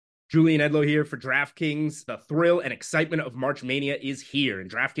Julian Edlow here for DraftKings. The thrill and excitement of March Mania is here,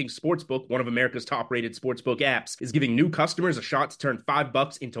 and DraftKings Sportsbook, one of America's top-rated sportsbook apps, is giving new customers a shot to turn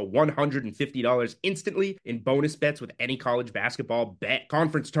 $5 into $150 instantly in bonus bets with any college basketball bet.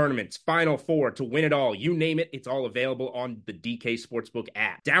 Conference tournaments, Final Four, to win it all, you name it, it's all available on the DK Sportsbook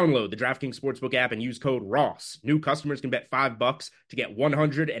app. Download the DraftKings Sportsbook app and use code ROSS. New customers can bet $5 to get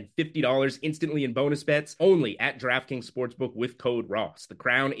 $150 instantly in bonus bets only at DraftKings Sportsbook with code ROSS. The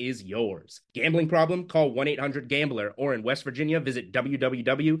crown is yours. Gambling problem? Call 1-800-GAMBLER, or in West Virginia, visit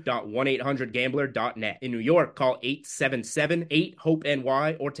www.1800gambler.net. In New York, call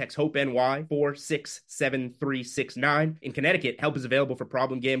 877-8-HOPE-NY or text HOPE-NY 467-369. In Connecticut, help is available for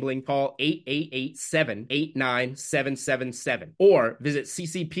problem gambling. Call 888-789-777 or visit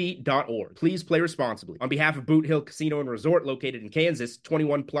ccp.org. Please play responsibly. On behalf of Boot Hill Casino and Resort located in Kansas,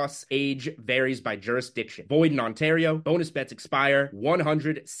 21 plus, age varies by jurisdiction. Void in Ontario. Bonus bets expire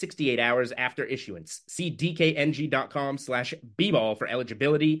 168 hours after issuance. See dkng.com/bball for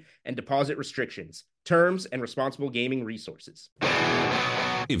eligibility and deposit restrictions, terms, and responsible gaming resources.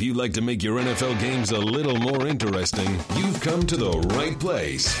 If you'd like to make your NFL games a little more interesting, you've come to the right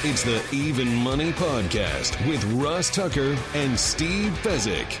place. It's the Even Money Podcast with Ross Tucker and Steve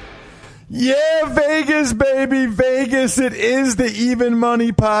Fezzik. Yeah, Vegas, baby, Vegas. It is the Even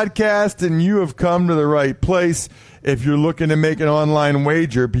Money Podcast, and you have come to the right place if you're looking to make an online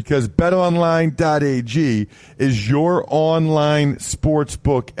wager, because betonline.ag is your online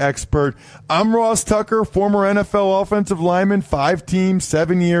sportsbook expert. I'm Ross Tucker, former NFL offensive lineman, 5 teams,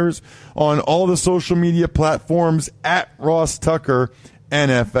 7 years, on all the social media platforms at Ross Tucker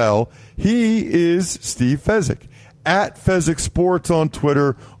NFL. He is Steve Fezzik, at Fezzik Sports on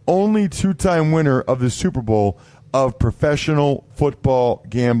Twitter, only 2-time winner of the Super Bowl of professional football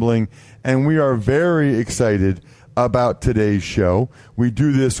gambling. And we are very excited about today's show. We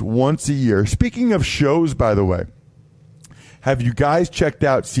do this once a year. Speaking of shows, by the way, have you guys checked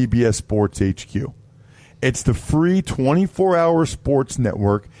out CBS Sports HQ? It's the free 24-hour sports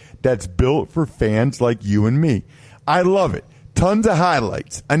network that's built for fans like you and me. I love it. Tons of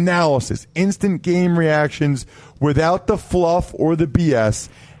highlights, analysis, instant game reactions without the fluff or the BS.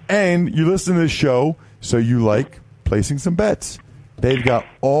 And you listen to the show, so you like placing some bets. They've got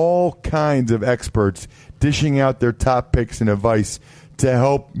all kinds of experts dishing out their top picks and advice to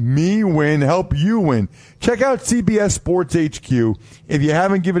help me win, help you win. Check out CBS Sports HQ. If you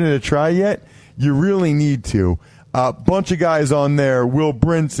haven't given it a try yet, you really need to. A bunch of guys on there, Will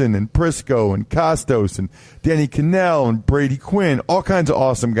Brinson and Prisco and Costos and Danny Cannell and Brady Quinn, all kinds of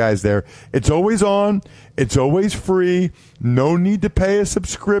awesome guys there. It's always on. It's always free. No need to pay a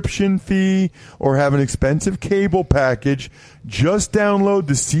subscription fee or have an expensive cable package. Just download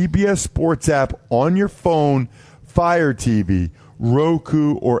the CBS Sports app on your phone, Fire TV,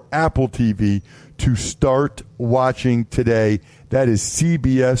 Roku, or Apple TV to start watching today. That is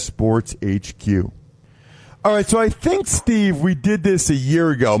CBS Sports HQ. All right, so I think, Steve, we did this a year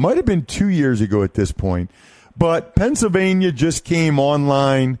ago. Might have been 2 years ago at this point. But Pennsylvania just came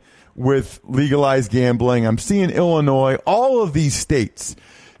online with legalized gambling. I'm seeing Illinois, all of these states.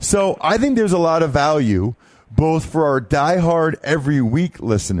 So I think there's a lot of value both for our diehard every week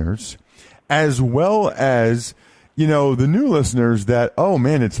listeners as well as, you know, the new listeners that, oh,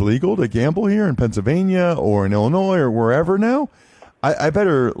 man, it's legal to gamble here in Pennsylvania or in Illinois or wherever now. I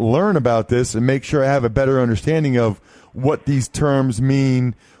better learn about this and make sure I have a better understanding of what these terms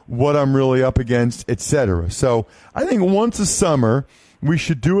mean, what I'm really up against, etc. So I think once a summer, we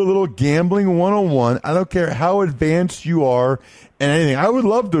should do a little gambling 101. I don't care how advanced you are and anything. I would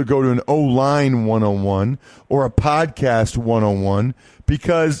love to go to an O-line 101 or a podcast 101,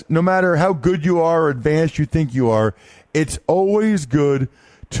 because no matter how good you are or advanced you think you are, it's always good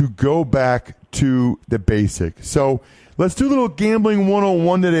to go back to the basic. So let's do a little gambling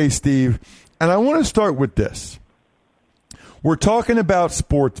 101 today, Steve. And I want to start with this. We're talking about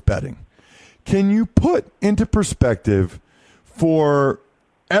sports betting. Can you put into perspective for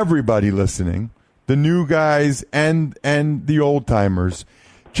everybody listening, the new guys and the old timers,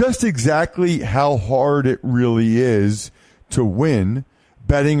 just exactly how hard it really is to win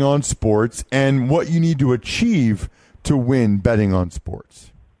betting on sports and what you need to achieve to win betting on sports?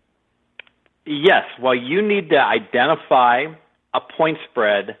 Yes. Well, you need to identify a point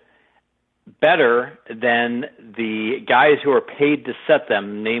spread better than the guys who are paid to set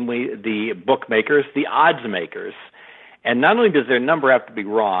them, namely the bookmakers, the odds makers. And not only does their number have to be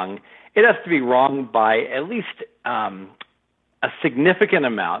wrong, it has to be wrong by at least a significant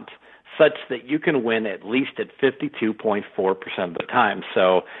amount, such that you can win at least at 52.4% of the time.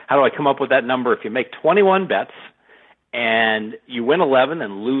 So how do I come up with that number? If you make 21 bets and you win 11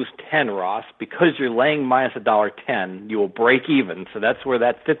 and lose 10, Ross, because you're laying minus $1.10, you will break even. So that's where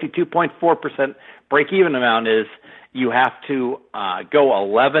that 52.4% break even amount is. You have to go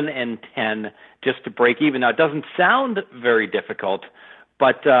 11 and 10 just to break even. Now, it doesn't sound very difficult,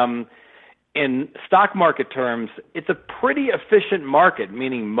 but in stock market terms, it's a pretty efficient market,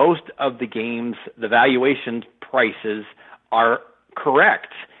 meaning most of the games, the valuation prices are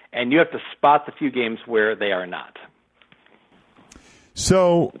correct, and you have to spot the few games where they are not.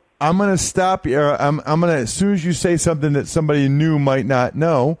 So I'm going to stop here. I'm going to, as soon as you say something that somebody new might not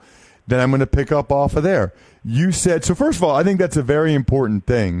know, then I'm going to pick up off of there. You said, so first of all, I think that's a very important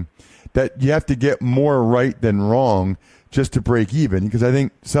thing, that you have to get more right than wrong just to break even, because I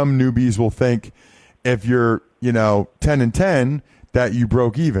think some newbies will think if you're, 10 and 10, that you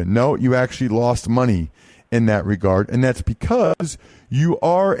broke even. No, you actually lost money in that regard, and that's because you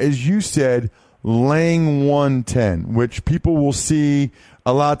are, as you said, laying 110, which people will see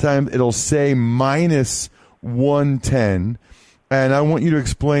a lot of times. It'll say minus 110, and I want you to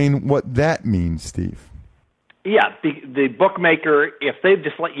explain what that means, Steve. Yeah, the bookmaker, if they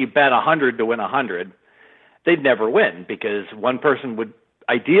just let you bet 100 to win 100, they'd never win, because one person would,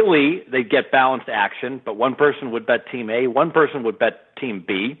 ideally, they'd get balanced action, but one person would bet Team A, one person would bet Team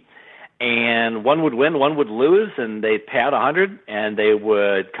B, and one would win, one would lose, and they'd pay out 100, and they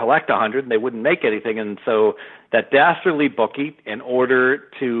would collect 100, and they wouldn't make anything. And so that dastardly bookie, in order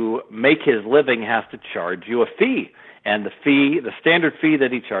to make his living, has to charge you a fee. And the standard fee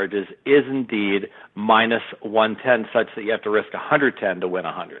that he charges is indeed minus 110, such that you have to risk 110 to win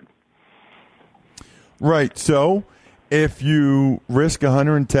 100. Right. So if you risk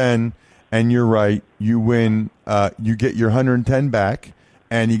 110 and you're right, you win. You get your 110 back,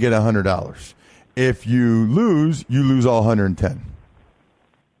 and you get $100. If you lose all 110.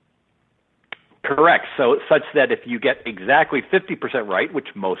 Correct. So such that if you get exactly 50% right, which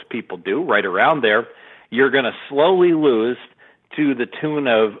most people do, right around there, you're going to slowly lose to the tune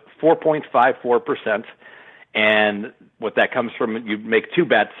of 4.54%. And what that comes from, you make two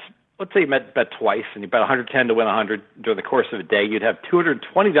bets. Let's say you bet twice, and you bet 110 to win 100 during the course of a day. You'd have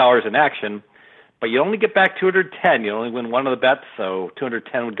 $220 in action, but you only get back 210. You only win one of the bets, so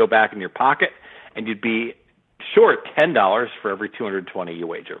 210 would go back in your pocket, and you'd be short $10 for every 220 you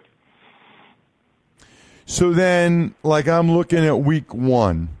wager. So then, like, I'm looking at week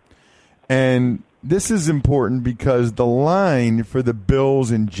 1, and this is important because the line for the Bills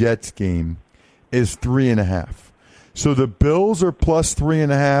and Jets game is 3.5. So the Bills are plus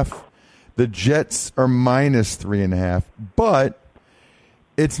 3.5. The Jets are minus 3.5. But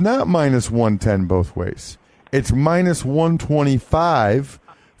it's not minus 110 both ways. It's minus 125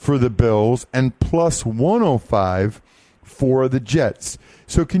 for the Bills and plus 105 for the Jets.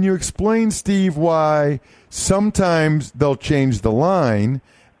 So can you explain, Steve, why sometimes they'll change the line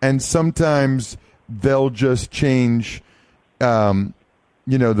and sometimes they'll just change, the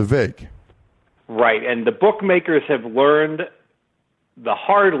vig? Right, and the bookmakers have learned the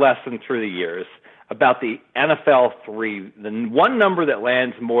hard lesson through the years about the NFL 3. The one number that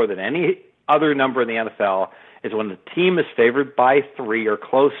lands more than any other number in the NFL is when the team is favored by 3 or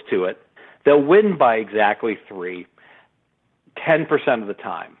close to it. They'll win by exactly 3, 10% of the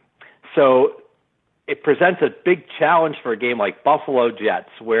time. So it presents a big challenge for a game like Buffalo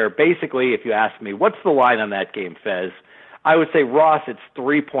Jets, where basically, if you ask me, what's the line on that game, Fez? I would say, Ross, it's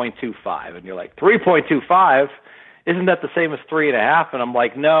 3.25. And you're like, 3.25? Isn't that the same as 3.5? And I'm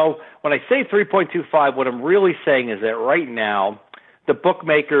like, no. When I say 3.25, what I'm really saying is that right now, the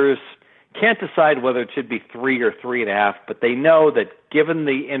bookmakers can't decide whether it should be 3 or 3.5, but they know that given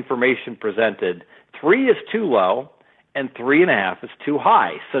the information presented, 3 is too low and 3.5 is too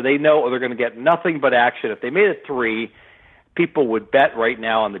high. So they know they're going to get nothing but action. If they made it 3, people would bet right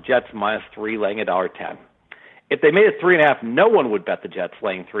now on the Jets minus 3, laying $1.10. If they made it 3.5, no one would bet the Jets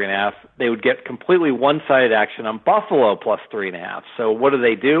laying 3.5. They would get completely one-sided action on Buffalo plus 3.5. So what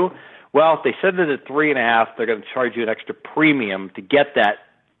do? Well, if they set it at 3.5, they're going to charge you an extra premium to get that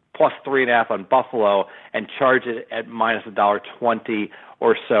plus 3.5 on Buffalo and charge it at minus $1.20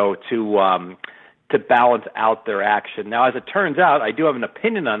 or so to balance out their action. Now, as it turns out, I do have an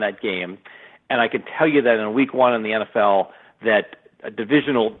opinion on that game, and I can tell you that in week 1 in the NFL that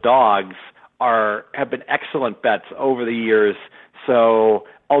divisional dogs have been excellent bets over the years. So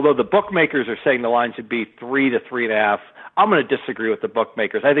although the bookmakers are saying the line should be 3 to 3.5, I'm going to disagree with the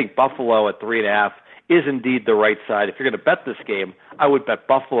bookmakers. I think Buffalo at 3.5 is indeed the right side. If you're going to bet this game, I would bet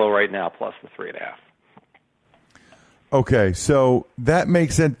Buffalo right now plus the 3.5. Okay, so that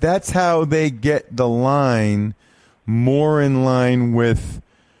makes sense. That's how they get the line more in line with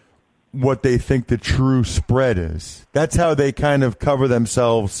what they think the true spread is. That's how they kind of cover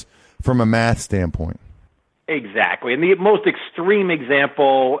themselves from a math standpoint. Exactly. And the most extreme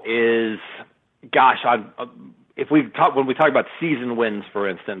example is, when we talk about season wins, for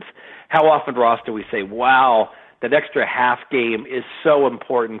instance, how often, Ross, do we say, wow, that extra half game is so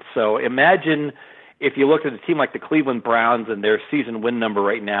important? So imagine if you looked at a team like the Cleveland Browns and their season win number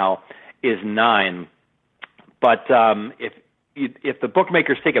right now is 9. But if the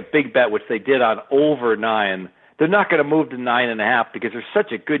bookmakers take a big bet, which they did on over 9, they're not going to move to 9.5 because there's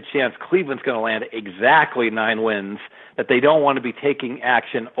such a good chance Cleveland's going to land exactly 9 wins that they don't want to be taking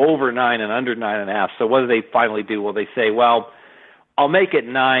action over 9 and under 9.5. So what do they finally do? Well, they say, well, I'll make it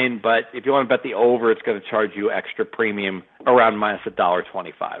 9, but if you want to bet the over, it's going to charge you extra premium around minus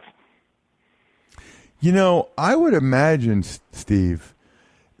 $1.25. You know, I would imagine, Steve,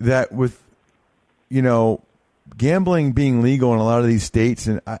 that with, gambling being legal in a lot of these states,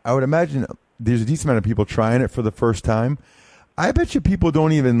 and I would imagine there's a decent amount of people trying it for the first time. I bet you people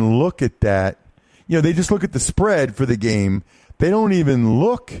don't even look at that. They just look at the spread for the game. They don't even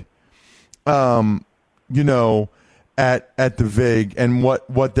look, at the vig and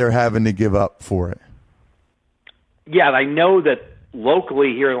what they're having to give up for it. Yeah, and I know that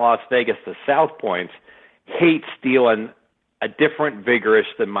locally here in Las Vegas, the South Point hates dealing a different vigorous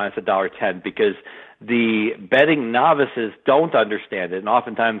than minus $1.10 because the betting novices don't understand it, and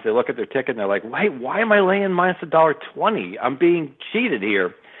oftentimes they look at their ticket and they're like, why am I laying minus $1.20? I'm being cheated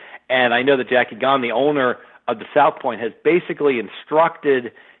here. And I know that Jackie Gahn, the owner of the South Point, has basically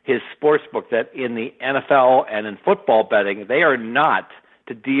instructed his sportsbook that in the NFL and in football betting, they are not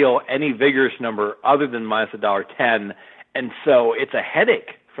to deal any vigorous number other than minus $1.10. And so it's a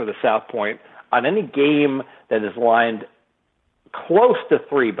headache for the South Point on any game that is lined close to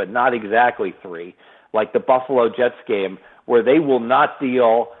 3, but not exactly 3, like the Buffalo Jets game, where they will not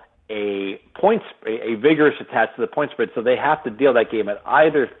deal a vigorous attached to the point spread, so they have to deal that game at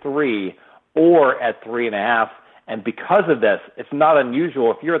either 3 or at 3.5. And because of this, it's not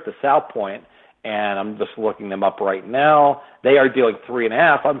unusual if you're at the South Point, and I'm just looking them up right now, they are dealing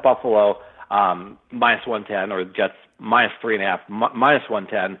 3.5 on Buffalo, minus 110, or the Jets minus 3.5, minus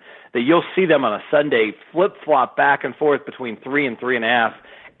 110, that you'll see them on a Sunday flip-flop back and forth between 3 and 3.5.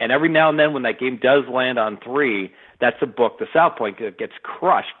 And every now and then when that game does land on 3, that's a book. The South Point gets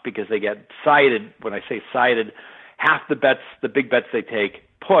crushed because they get sided. When I say sided, half the bets, the big bets they take,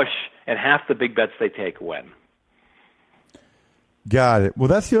 push, and half the big bets they take win. Got it. Well,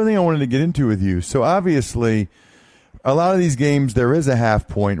 that's the other thing I wanted to get into with you. So obviously, a lot of these games, there is a half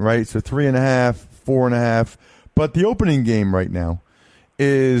point, right? So 3.5, 4.5. But the opening game right now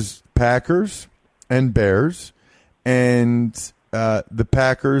is Packers and Bears, and the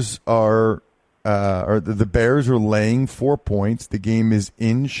Packers are, or the Bears are laying 4 points. The game is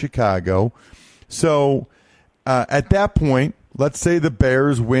in Chicago. So at that point, let's say the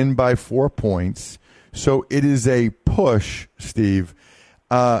Bears win by 4 points. So it is a push, Steve.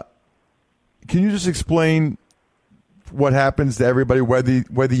 Can you just explain what happens to everybody,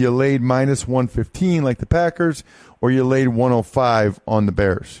 whether you laid minus 115 like the Packers or you laid 105 on the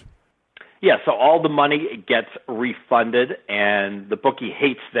Bears? Yeah, so all the money gets refunded, and the bookie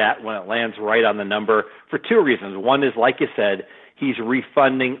hates that when it lands right on the number for 2 reasons. One is, like you said, he's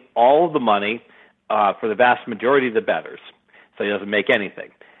refunding all of the money for the vast majority of the bettors, so he doesn't make anything.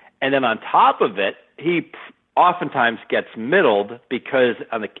 And then on top of it, he oftentimes gets middled because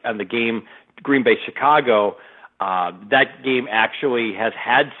on the game Green Bay Chicago, that game actually has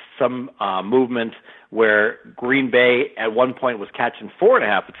had some movement where Green Bay at one point was catching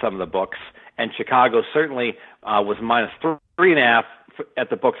 4.5 at some of the books, and Chicago certainly was minus 3.5 at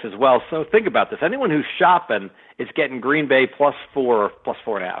the books as well. So think about this. Anyone who's shopping is getting Green Bay plus 4 or plus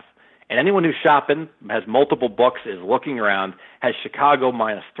 4.5. And anyone who's shopping, has multiple books, is looking around, has Chicago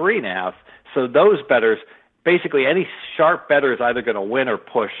minus 3.5. So those bettors, basically any sharp bettor is either going to win or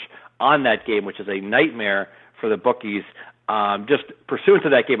push on that game, which is a nightmare for the bookies. Just pursuant to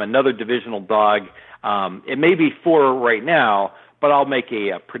that game, another divisional dog. It may be 4 right now, but I'll make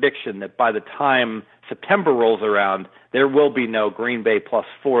a prediction that by the time September rolls around, there will be no Green Bay plus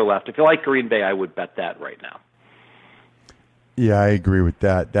 4 left. If you like Green Bay, I would bet that right now. Yeah, I agree with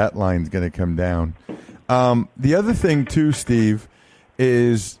that. That line's going to come down. The other thing, too, Steve,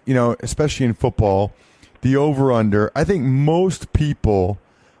 is, especially in football, the over-under. I think most people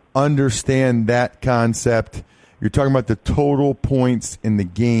understand that concept. You're talking about the total points in the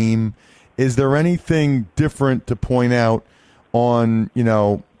game. Is there anything different to point out on,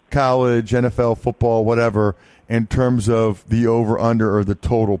 college, NFL, football, whatever, in terms of the over-under or the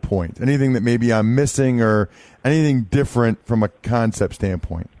total points? Anything that maybe I'm missing or anything different from a concept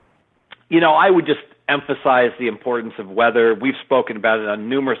standpoint? I would just emphasize the importance of weather. We've spoken about it on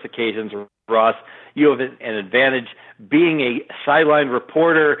numerous occasions, Ross. You have an advantage being a sideline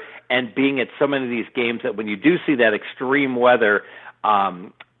reporter and being at so many of these games that when you do see that extreme weather,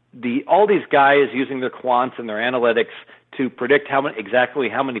 all these guys using their quants and their analytics to predict exactly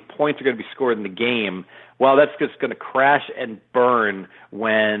how many points are going to be scored in the game, well, that's just going to crash and burn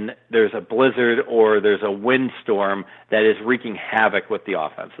when there's a blizzard or there's a windstorm that is wreaking havoc with the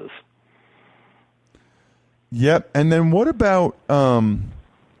offenses. Yep. And then what about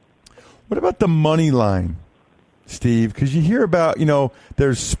the money line, Steve? Because you hear about,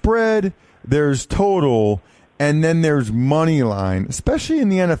 there's spread, there's total, and then there's money line. Especially in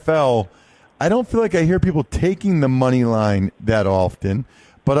the NFL, I don't feel like I hear people taking the money line that often,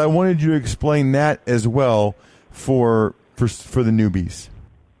 but I wanted you to explain that as well for the newbies.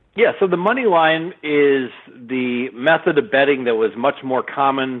 Yeah, so the money line is the method of betting that was much more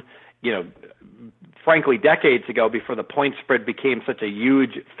common, frankly, decades ago before the point spread became such a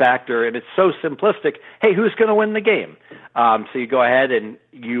huge factor. And it's so simplistic. Hey, who's going to win the game? So you go ahead and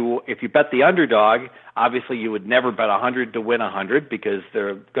if you bet the underdog, obviously you would never bet 100 to win 100 because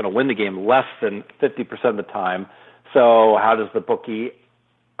they're going to win the game less than 50% of the time. So how does the bookie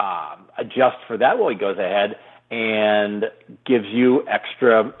adjust for that? Well, he goes ahead and gives you an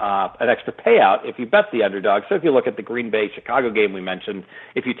extra payout if you bet the underdog. So if you look at the Green Bay-Chicago game we mentioned,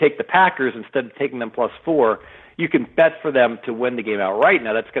 if you take the Packers instead of taking them +4, you can bet for them to win the game outright.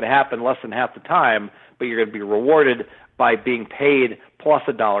 Now, that's going to happen less than half the time, but you're going to be rewarded by being paid plus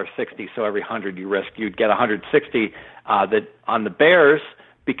 $1.60. So every 100 you risk, you'd get 160. That on the Bears,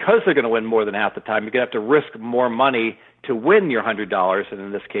 because they're going to win more than half the time, you're going to have to risk more money to win your $100, and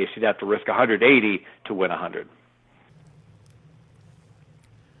in this case, you'd have to risk 180 to win 100.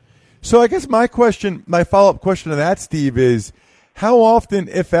 So I guess my follow-up question to that, Steve, is how often,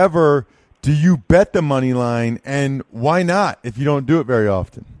 if ever, do you bet the money line, and why not if you don't do it very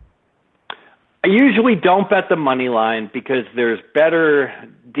often? I usually don't bet the money line because there's better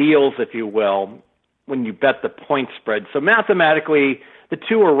deals, if you will, when you bet the point spread. So mathematically, the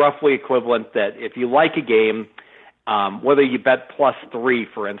two are roughly equivalent, that if you like a game, whether you bet +3,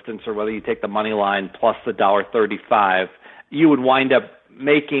 for instance, or whether you take the money line plus the $1.35, you would wind up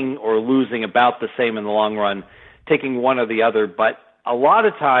making or losing about the same in the long run, taking one or the other. But a lot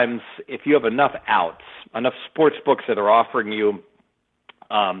of times, if you have enough outs, enough sports books that are offering you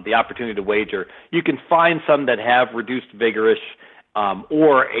the opportunity to wager, you can find some that have reduced vigorish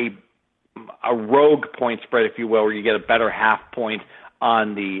or a rogue point spread, if you will, where you get a better half point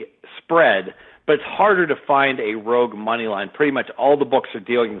on the spread. But it's harder to find a rogue money line. Pretty much all the books are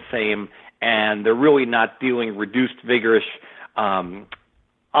dealing the same, and they're really not dealing reduced vigorish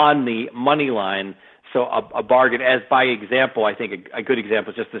on the money line. So a bargain, as by example, I think a good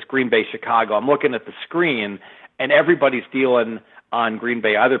example is just this Green Bay-Chicago. I'm looking at the screen, and everybody's dealing on Green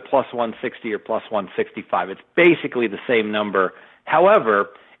Bay either +160 or +165. It's basically the same number. However,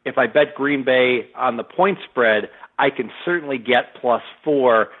 if I bet Green Bay on the point spread, I can certainly get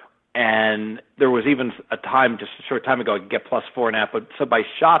 +4, and there was even just a short time ago, I could get +4.5. But so by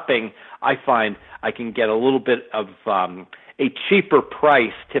shopping, I find I can get a little bit of a cheaper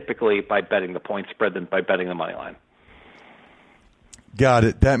price typically by betting the point spread than by betting the money line. Got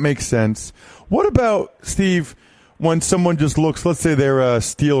it. That makes sense. What about, Steve, when someone just looks, let's say they're a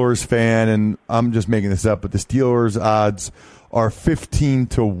Steelers fan, and I'm just making this up, but the Steelers odds are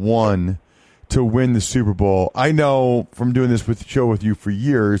 15-1 to win the Super Bowl. I know from doing this show with you for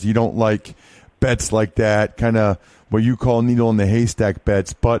years, you don't like bets like that, kind of what you call needle in the haystack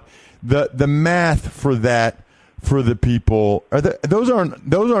bets, but the math for that, for the people, those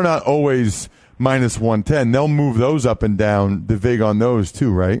are not always -110. They'll move those up and down, the vig on those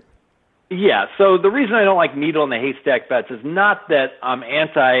too, right? Yeah, so the reason I don't like needle in the haystack bets is not that I'm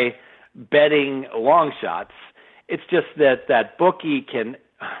anti-betting long shots. It's just that bookie can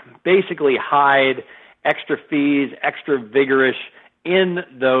basically hide extra fees, extra vigorish in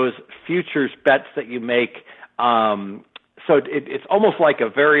those futures bets that you make. So it's almost like a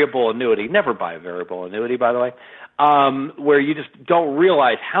variable annuity. Never buy a variable annuity, by the way, where you just don't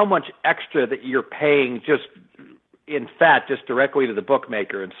realize how much extra that you're paying just in fat, just directly to the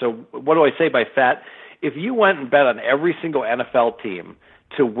bookmaker. And so what do I say by fat? If you went and bet on every single NFL team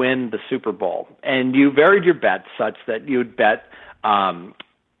to win the Super Bowl, and you varied your bets such that you'd bet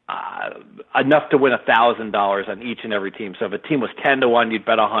enough to win $1,000 on each and every team. So if a team was 10-1, you'd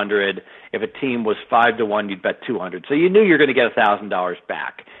bet 100. If a team was 5-1, you'd bet 200. So you knew you're going to get $1,000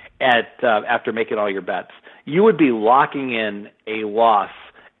 back after making all your bets. You would be locking in a loss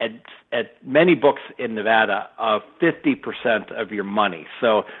at many books in Nevada of 50% of your money.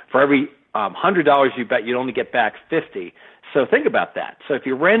 So for every $100 you bet, you'd only get back $50. So think about that. So if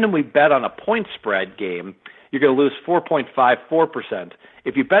you randomly bet on a point spread game, you're going to lose 4.54%.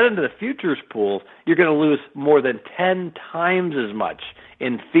 If you bet into the futures pool, you're going to lose more than 10 times as much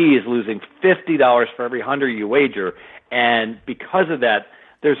in fees, losing $50 for every 100 you wager. And because of that,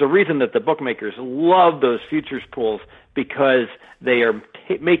 there's a reason that the bookmakers love those futures pools, because they are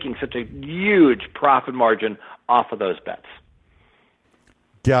making such a huge profit margin off of those bets.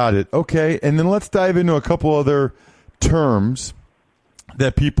 Got it. Okay, and then let's dive into a couple other terms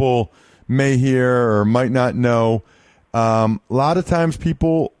that people may hear or might not know. A lot of times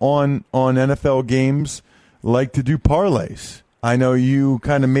people on NFL games like to do parlays. I know you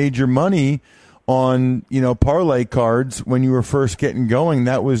kind of made your money on, parlay cards when you were first getting going.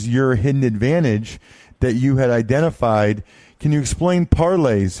 That was your hidden advantage that you had identified. Can you explain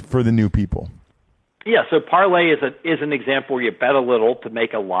parlays for the new people? Yeah, so parlay is an example where you bet a little to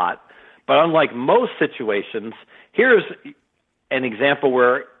make a lot. But unlike most situations, here's an example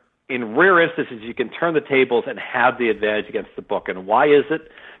where in rare instances you can turn the tables and have the advantage against the book. And why is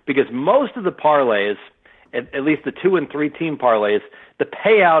it? Because most of the parlays, at least the 2 and 3 team parlays, the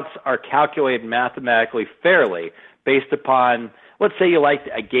payouts are calculated mathematically fairly based upon, let's say you liked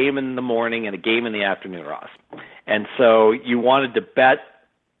a game in the morning and a game in the afternoon, Ross. And so you wanted to bet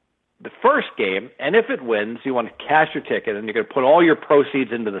the first game, and if it wins, you want to cash your ticket, and you're going to put all your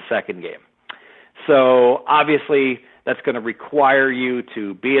proceeds into the second game. So obviously that's going to require you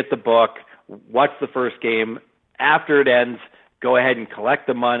to be at the book, watch the first game. After it ends, go ahead and collect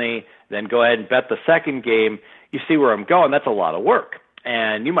the money, then go ahead and bet the second game. You see where I'm going? That's a lot of work.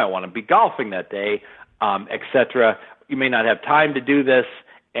 And you might want to be golfing that day, etc. You may not have time to do this,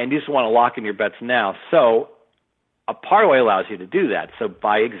 and you just want to lock in your bets now. So a parlay allows you to do that. So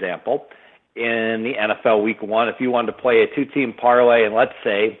by example, in the NFL Week 1, if you wanted to play a 2-team parlay, and let's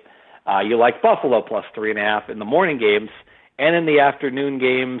say you like Buffalo plus 3.5 in the morning games, and in the afternoon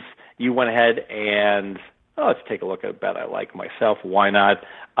games, you went ahead and, let's take a look at a bet I like myself. Why not?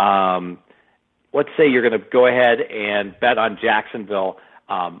 Let's say you're going to go ahead and bet on Jacksonville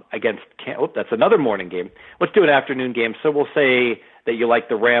against that's another morning game. Let's do an afternoon game. So we'll say that you like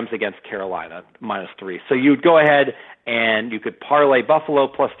the Rams against Carolina, -3. So you'd go ahead and you could parlay Buffalo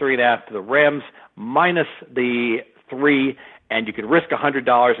plus 3.5 to the Rams minus the 3, and you could risk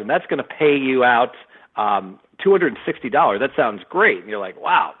 $100, and that's going to pay you out $260. That sounds great. And you're like,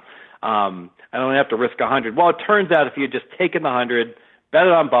 wow, I don't have to risk $100. Well, it turns out if you had just taken the $100, bet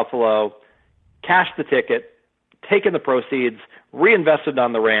it on Buffalo, cashed the ticket, taken the proceeds, reinvested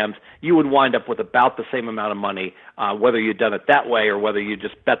on the Rams, you would wind up with about the same amount of money, whether you'd done it that way or whether you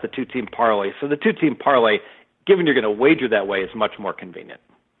just bet the 2-team parlay. So the 2-team parlay, given you're going to wager that way, is much more convenient.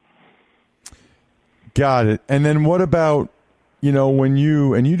 Got it. And then what about, when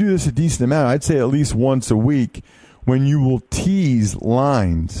you do this a decent amount, I'd say at least once a week, when you will tease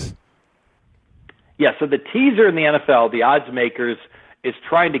lines? Yeah, so the teaser in the NFL, the odds makers, is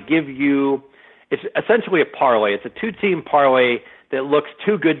trying to give you, it's essentially a parlay. It's a 2-team parlay that looks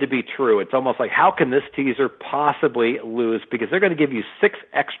too good to be true. It's almost like, how can this teaser possibly lose? Because they're going to give you 6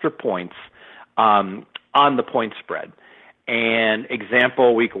 extra points on the point spread. And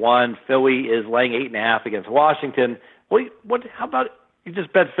example, Week 1, Philly is laying 8.5 against Washington. Well, how about you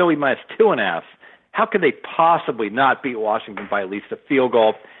just bet Philly minus 2.5? How could they possibly not beat Washington by at least a field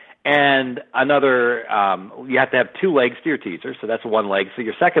goal? And another, you have to have 2 legs to your teaser, so that's 1 leg. So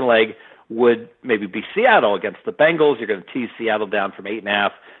your second leg would maybe be Seattle against the Bengals. You're going to tease Seattle down from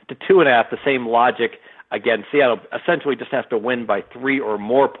 8.5 to 2.5. The same logic. Again, Seattle essentially just has to win by 3 or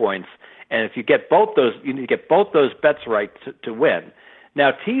more points. And if you get both those, you need to get both those bets right to win.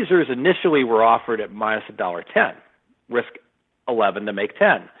 Now, teasers initially were offered at minus $1.10, risk 11 to make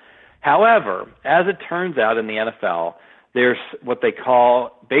 10. However, as it turns out in the NFL, there's what they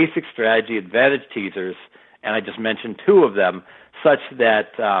call basic strategy advantage teasers, and I just mentioned 2 of them, such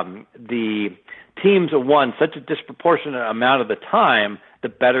that the teams won such a disproportionate amount of the time, the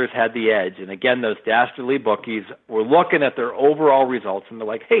bettors had the edge. And again, those dastardly bookies were looking at their overall results, and they're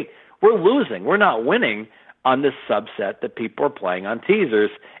like, hey, we're losing. We're not winning on this subset that people are playing on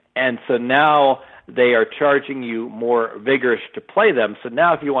teasers. And so now they are charging you more vigorous to play them. So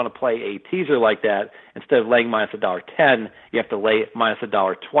now if you want to play a teaser like that, instead of laying minus $1.10, you have to lay minus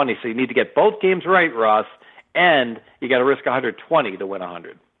 $1.20. So you need to get both games right, Ross, and you got to risk 120 to win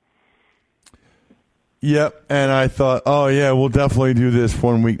 100. Yep, and I thought, oh yeah, we'll definitely do this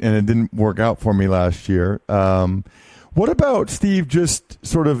one week, and it didn't work out for me last year. What about, Steve, just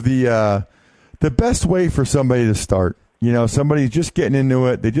sort of the best way for somebody to start? Somebody's just getting into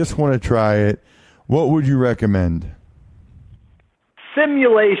it, they just want to try it. What would you recommend?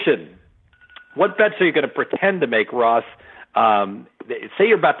 Simulation. What bets are you going to pretend to make, Ross? Say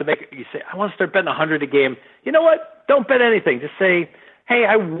you're about to make, you say, I want to start betting 100 a game. You know what? Don't bet anything. Just say, hey,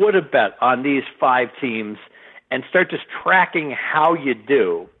 I would have bet on these 5 teams, and start just tracking how you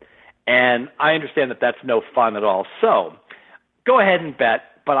do. And I understand that that's no fun at all. So go ahead and bet,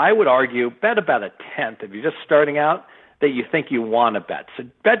 but I would argue bet about a tenth if you're just starting out that you think you want to bet. So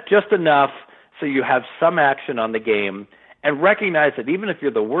bet just enough so you have some action on the game, and recognize that even if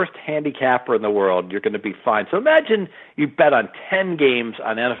you're the worst handicapper in the world, you're going to be fine. So imagine you bet on 10 games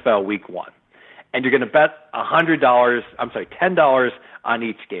on NFL Week 1, and you're going to bet $10 on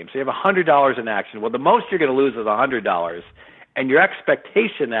each game. So you have $100 in action. Well, the most you're going to lose is $100, and your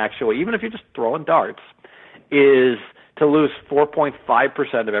expectation actually, even if you're just throwing darts, is to lose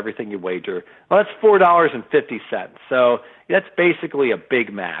 4.5% of everything you wager. Well, that's $4.50. So that's basically a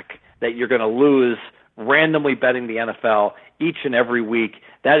Big Mac that you're going to lose randomly betting the NFL each and every week.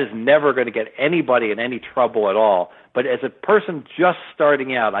 That is never going to get anybody in any trouble at all. But as a person just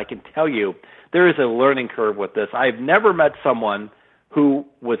starting out, I can tell you there is a learning curve with this. I've never met someone who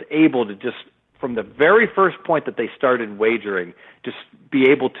was able to just, from the very first point that they started wagering, just be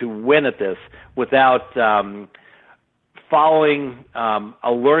able to win at this without following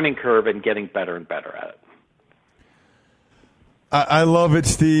a learning curve and getting better and better at it. I love it,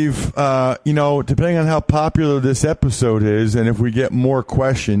 Steve. Depending on how popular this episode is, and if we get more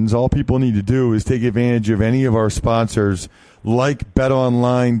questions, all people need to do is take advantage of any of our sponsors like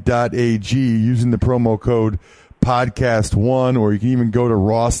betonline.ag using the promo code podcast1, or you can even go to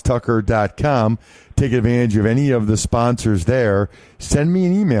rosstucker.com, take advantage of any of the sponsors there. Send me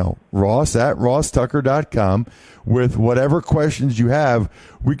an email, ross@rosstucker.com, with whatever questions you have.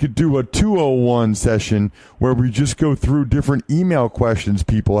 We could do a 201 session where we just go through different email questions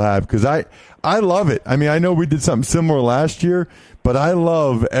people have, because I love it. I mean, I know we did something similar last year, but I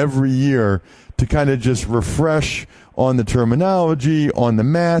love every year to kind of just refresh on the terminology, on the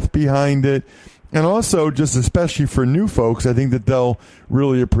math behind it. And also, just especially for new folks, I think that they'll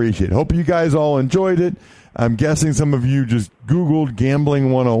really appreciate it. Hope you guys all enjoyed it. I'm guessing some of you just Googled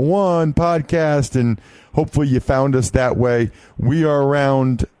Gambling 101 podcast, and hopefully you found us that way. We are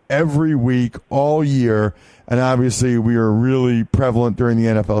around every week, all year, and obviously we are really prevalent during the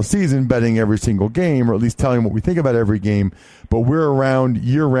NFL season, betting every single game, or at least telling what we think about every game. But we're around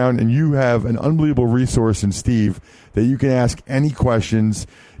year-round, and you have an unbelievable resource in Steve that you can ask any questions.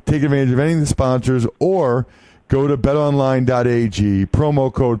 Take advantage of any of the sponsors, or go to betonline.ag,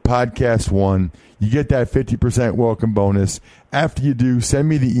 promo code podcast1. You get that 50% welcome bonus. After you do, send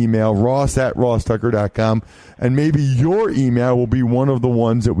me the email, ross@rosstucker.com, and maybe your email will be one of the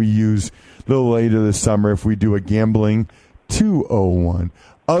ones that we use a little later this summer if we do a Gambling 201.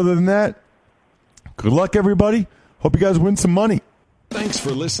 Other than that, good luck, everybody. Hope you guys win some money. Thanks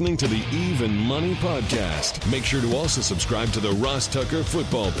for listening to the Even Money Podcast. Make sure to also subscribe to the Ross Tucker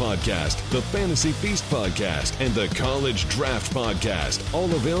Football Podcast, the Fantasy Feast Podcast, and the College Draft Podcast.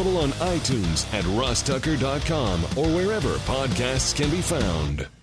 All available on iTunes at rosstucker.com or wherever podcasts can be found.